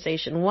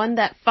conversation, one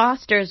that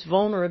fosters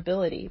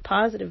vulnerability,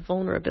 positive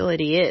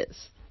vulnerability,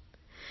 is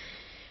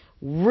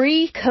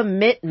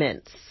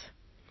recommitments.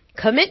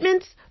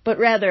 Commitments, but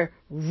rather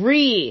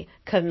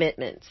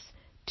recommitments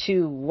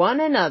to one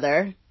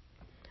another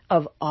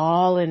of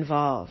all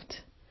involved.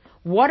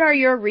 What are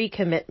your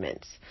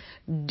recommitments?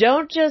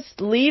 Don't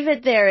just leave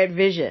it there at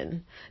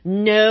vision.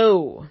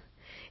 No.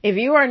 If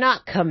you are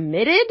not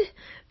committed,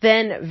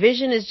 then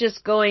vision is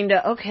just going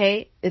to,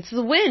 okay, it's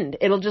the wind.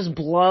 It'll just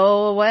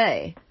blow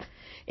away.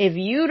 If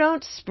you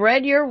don't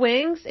spread your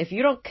wings, if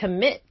you don't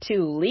commit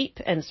to leap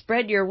and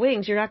spread your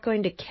wings, you're not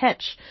going to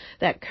catch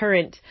that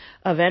current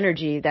of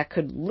energy that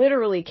could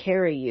literally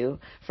carry you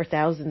for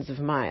thousands of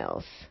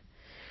miles,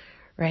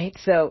 right?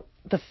 So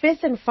the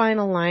fifth and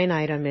final line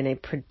item in a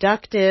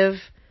productive,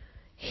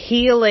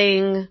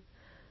 healing,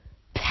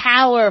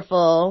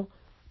 powerful,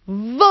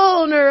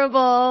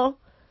 vulnerable,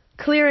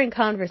 clearing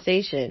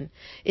conversation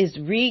is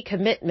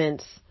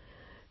recommitments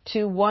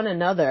to one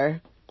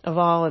another of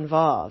all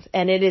involved.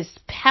 And it is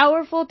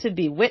powerful to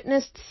be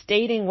witnessed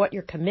stating what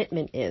your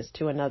commitment is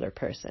to another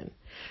person,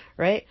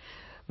 right?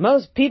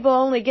 Most people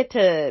only get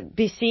to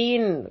be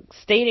seen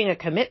stating a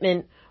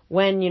commitment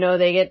when,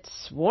 they get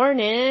sworn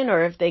in,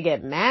 or if they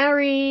get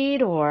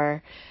married,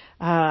 or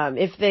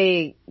if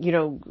they,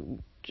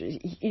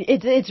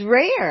 it's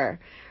rare.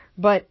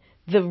 But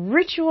the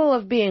ritual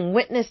of being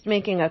witnessed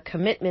making a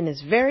commitment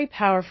is very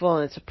powerful,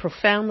 and it's a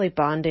profoundly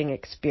bonding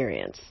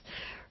experience,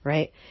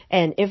 right?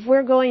 And if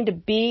we're going to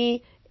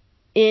be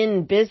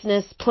in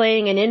business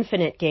playing an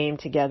infinite game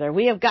together,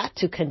 we have got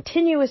to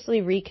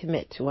continuously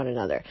recommit to one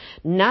another,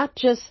 not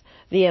just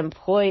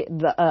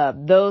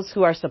those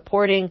who are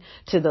supporting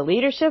to the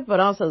leadership, but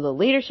also the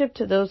leadership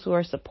to those who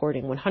are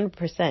supporting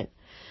 100%,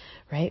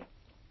 right?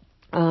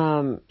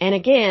 And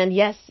again,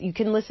 yes, you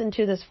can listen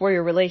to this for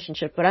your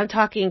relationship, but I'm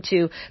talking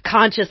to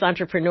conscious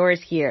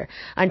entrepreneurs here.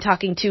 I'm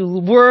talking to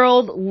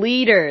world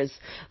leaders,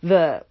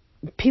 the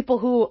people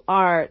who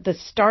are the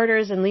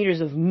starters and leaders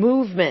of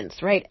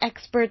movements, right?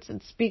 Experts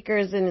and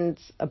speakers and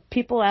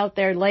people out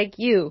there like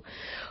you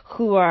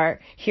who are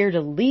here to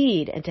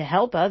lead and to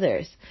help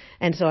others.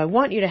 And so I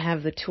want you to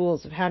have the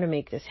tools of how to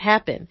make this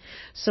happen.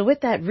 So with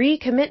that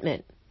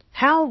recommitment,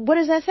 what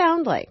does that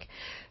sound like?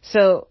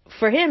 So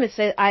for him, it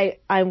says, I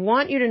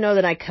want you to know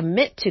that I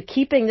commit to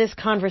keeping this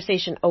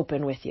conversation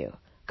open with you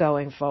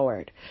going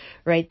forward,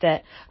 right?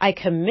 That I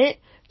commit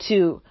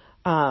to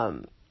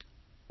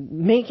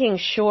making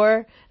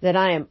sure that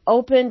I am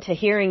open to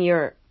hearing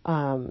your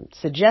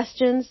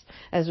suggestions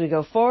as we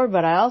go forward,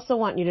 but I also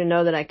want you to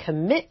know that I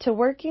commit to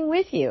working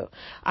with you.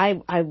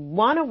 I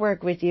want to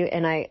work with you,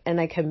 and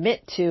I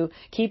commit to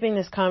keeping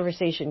this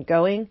conversation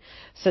going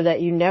so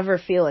that you never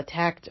feel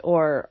attacked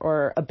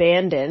or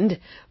abandoned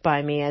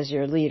by me as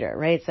your leader,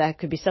 right? So that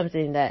could be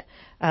something that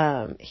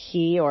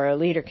he or a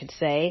leader could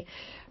say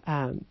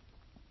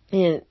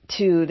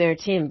to their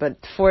team, but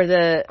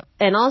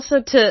and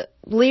also to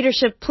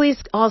leadership, please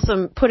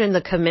also put in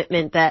the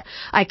commitment that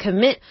I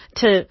commit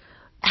to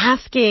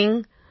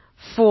asking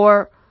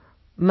for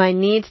my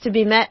needs to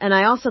be met, and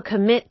I also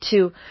commit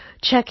to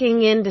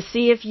checking in to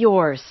see if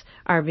yours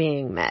are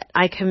being met.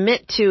 I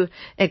commit to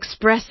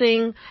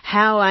expressing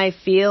how I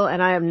feel,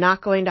 and I am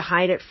not going to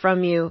hide it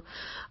from you,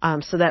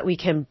 so that we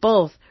can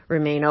both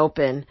remain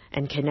open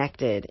and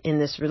connected in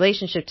this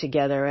relationship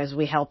together as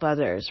we help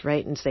others,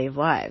 right, and save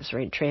lives,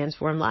 right,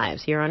 transform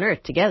lives here on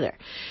earth together.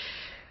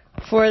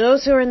 For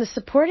those who are in the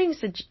supporting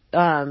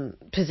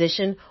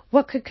position,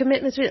 what could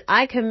commitments be?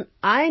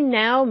 I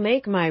now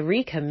make my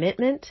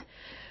recommitment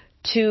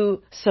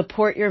to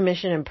support your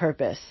mission and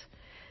purpose.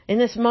 In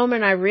this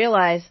moment, I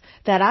realize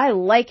that I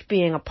like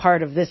being a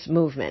part of this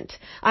movement.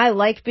 I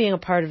like being a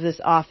part of this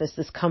office,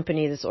 this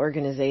company, this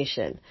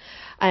organization.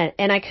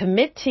 And I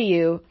commit to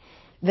you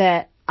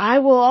that I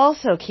will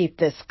also keep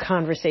this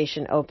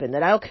conversation open,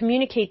 that I'll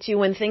communicate to you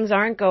when things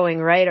aren't going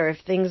right or if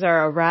things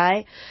are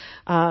awry.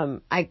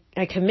 I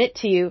commit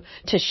to you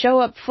to show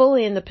up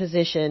fully in the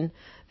position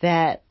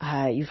that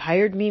you've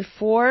hired me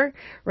for,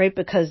 right?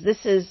 Because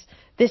this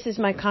is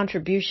my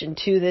contribution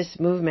to this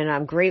movement.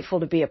 I'm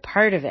grateful to be a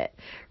part of it,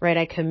 right?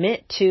 I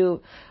commit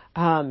to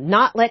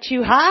not let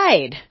you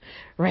hide,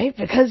 right?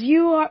 Because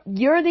you're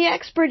the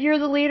expert, you're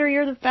the leader,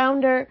 you're the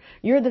founder,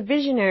 you're the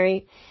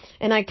visionary,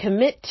 and I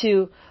commit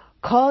to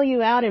call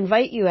you out,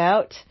 invite you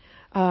out,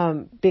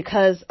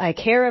 because I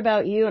care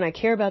about you and I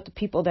care about the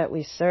people that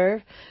we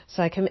serve.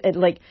 So I commit,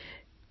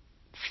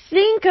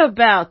 think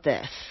about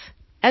this.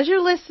 As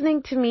you're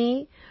listening to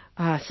me,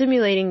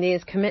 simulating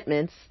these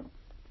commitments,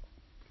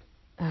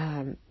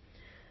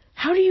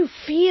 how do you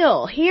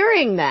feel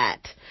hearing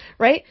that,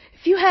 right?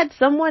 If you had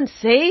someone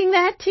saying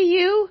that to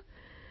you,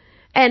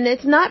 and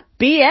it's not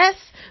BS,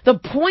 the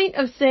point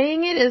of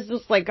saying it is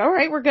just like, all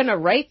right, we're going to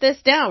write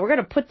this down. We're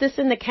going to put this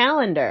in the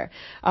calendar.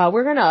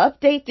 We're going to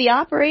update the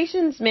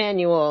operations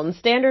manual and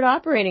standard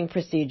operating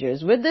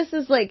procedures. With this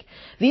is like,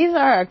 these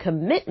are our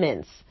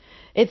commitments.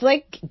 It's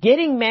like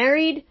getting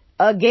married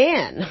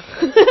again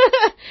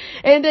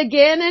and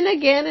again and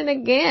again and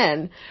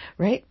again,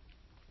 right?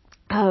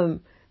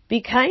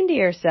 Be kind to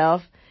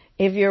yourself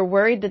if you're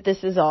worried that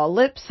this is all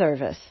lip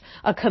service.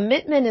 A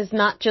commitment is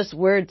not just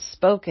words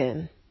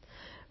spoken,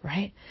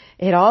 right?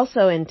 It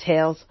also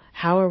entails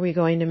how are we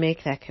going to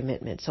make that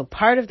commitment. So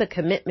part of the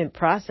commitment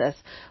process,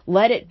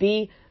 let it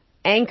be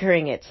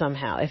anchoring it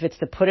somehow. If it's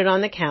to put it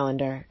on the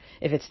calendar,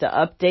 if it's to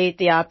update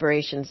the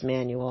operations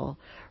manual,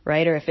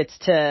 right? Or if it's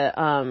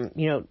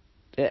to,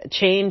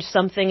 change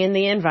something in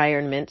the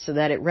environment so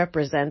that it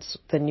represents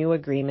the new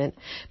agreement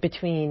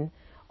between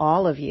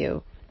all of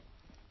you.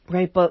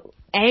 Right, but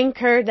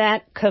anchor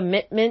that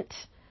commitment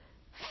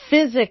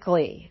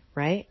physically,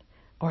 right,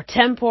 or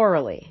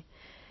temporally,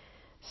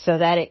 so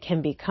that it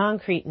can be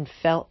concrete and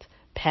felt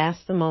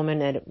past the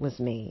moment that it was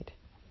made.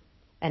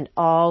 And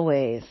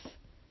always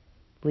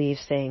leave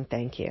saying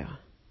thank you.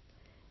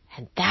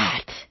 And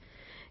that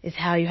is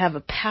how you have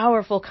a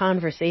powerful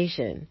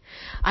conversation.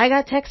 I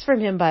got text from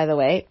him, by the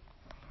way,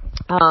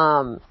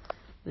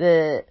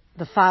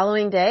 the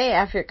following day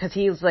after, because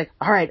he was like,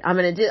 all right, I'm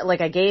going to do it.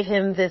 Like, I gave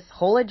him this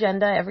whole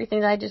agenda,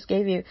 everything that I just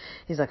gave you.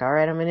 He's like, all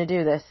right, I'm going to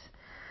do this.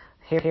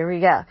 Here we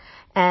go.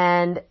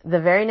 And the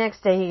very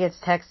next day he gets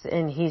text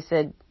and he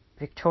said,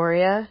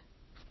 Victoria,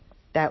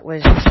 that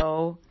was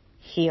so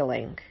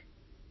healing.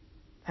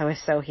 That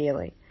was so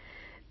healing.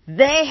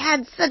 They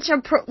had such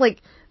a,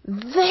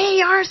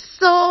 they are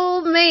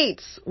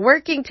soulmates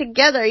working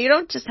together. You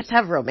don't just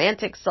have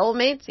romantic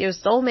soulmates. You have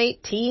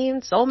soulmate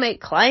teams, soulmate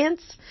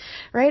clients,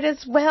 right?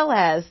 As well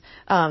as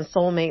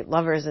soulmate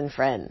lovers and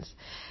friends,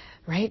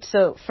 right?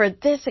 So for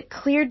this, it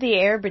cleared the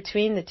air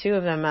between the two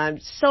of them. I'm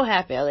so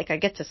happy. I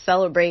get to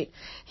celebrate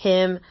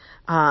him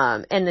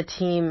and the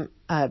team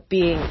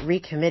being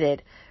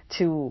recommitted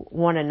to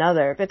one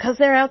another because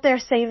they're out there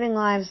saving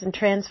lives and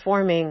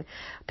transforming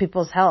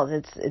people's health.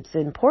 It's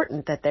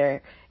important that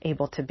they're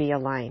able to be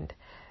aligned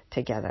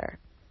together,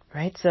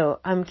 right? So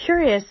I'm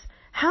curious,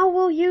 how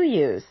will you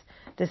use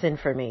this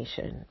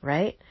information,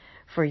 right?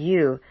 For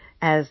you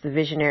as the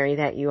visionary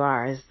that you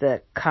are, as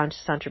the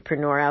conscious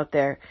entrepreneur out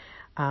there,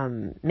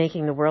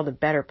 making the world a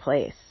better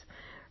place,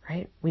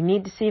 right? We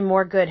need to see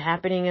more good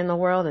happening in the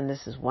world, and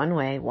this is one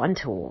way, one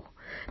tool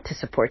to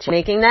support you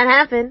making that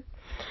happen.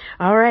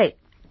 All right.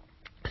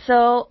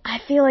 So I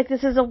feel like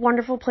this is a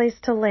wonderful place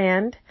to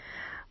land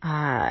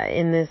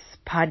in this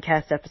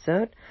podcast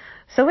episode.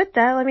 So with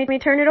that, let me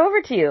turn it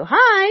over to you.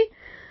 Hi!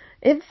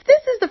 If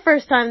this is the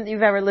first time that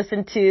you've ever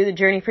listened to the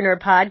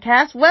Journeypreneur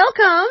podcast,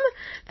 welcome!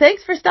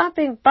 Thanks for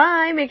stopping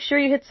by. Make sure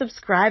you hit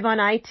subscribe on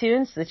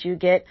iTunes so that you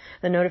get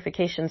the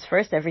notifications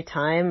first every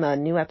time a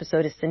new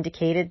episode is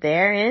syndicated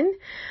therein.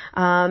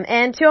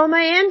 And to all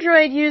my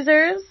Android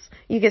users,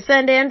 you can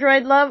send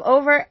Android love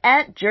over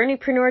at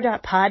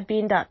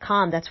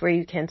journeypreneur.podbean.com. That's where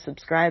you can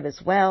subscribe as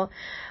well,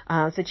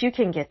 so that you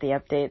can get the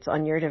updates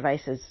on your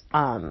devices,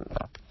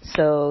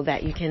 so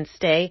that you can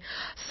stay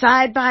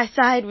side by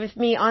side with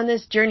me on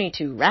this journey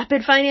to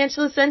rapid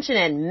financial ascension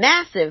and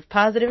massive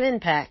positive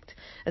impact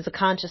as a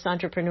conscious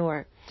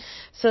entrepreneur.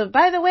 So,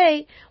 by the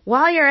way,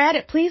 while you're at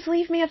it, please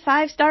leave me a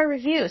 5-star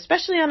review,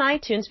 especially on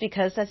iTunes,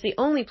 because that's the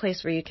only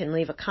place where you can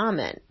leave a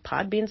comment.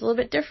 Podbean's a little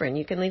bit different.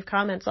 You can leave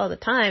comments all the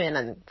time, and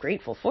I'm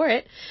grateful for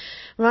it.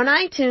 But on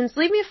iTunes,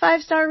 leave me a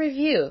 5-star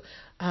review.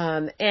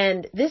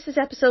 And this is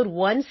episode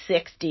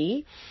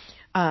 160.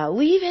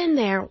 Leave in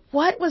there,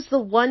 what was the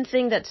one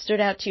thing that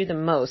stood out to you the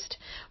most?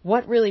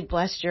 What really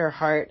blessed your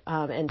heart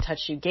and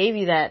touched you, gave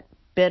you that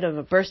bit of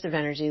a burst of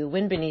energy, the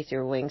wind beneath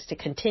your wings to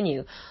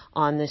continue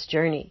on this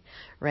journey,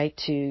 right,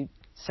 to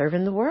serve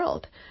in the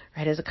world,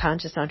 right, as a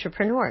conscious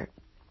entrepreneur.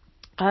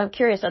 I'm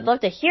curious. I'd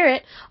love to hear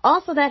it.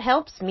 Also, that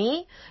helps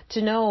me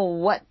to know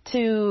what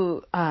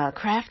to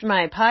craft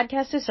my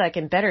podcast to so I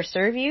can better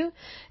serve you.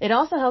 It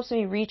also helps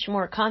me reach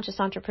more conscious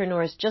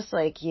entrepreneurs just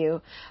like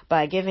you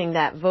by giving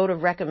that vote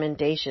of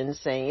recommendation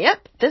saying,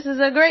 yep, this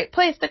is a great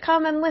place to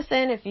come and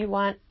listen if you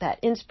want that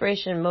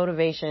inspiration,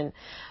 motivation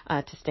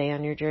to stay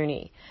on your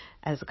journey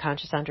as a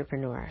conscious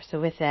entrepreneur.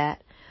 So with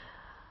that,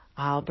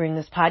 I'll bring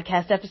this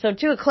podcast episode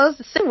to a close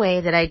the same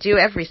way that I do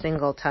every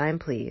single time,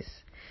 please.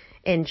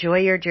 Enjoy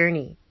your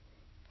journey.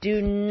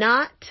 Do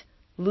not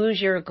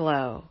lose your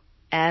glow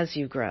as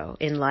you grow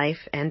in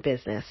life and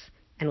business.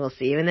 And we'll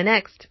see you in the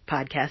next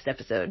podcast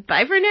episode.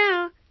 Bye for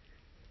now.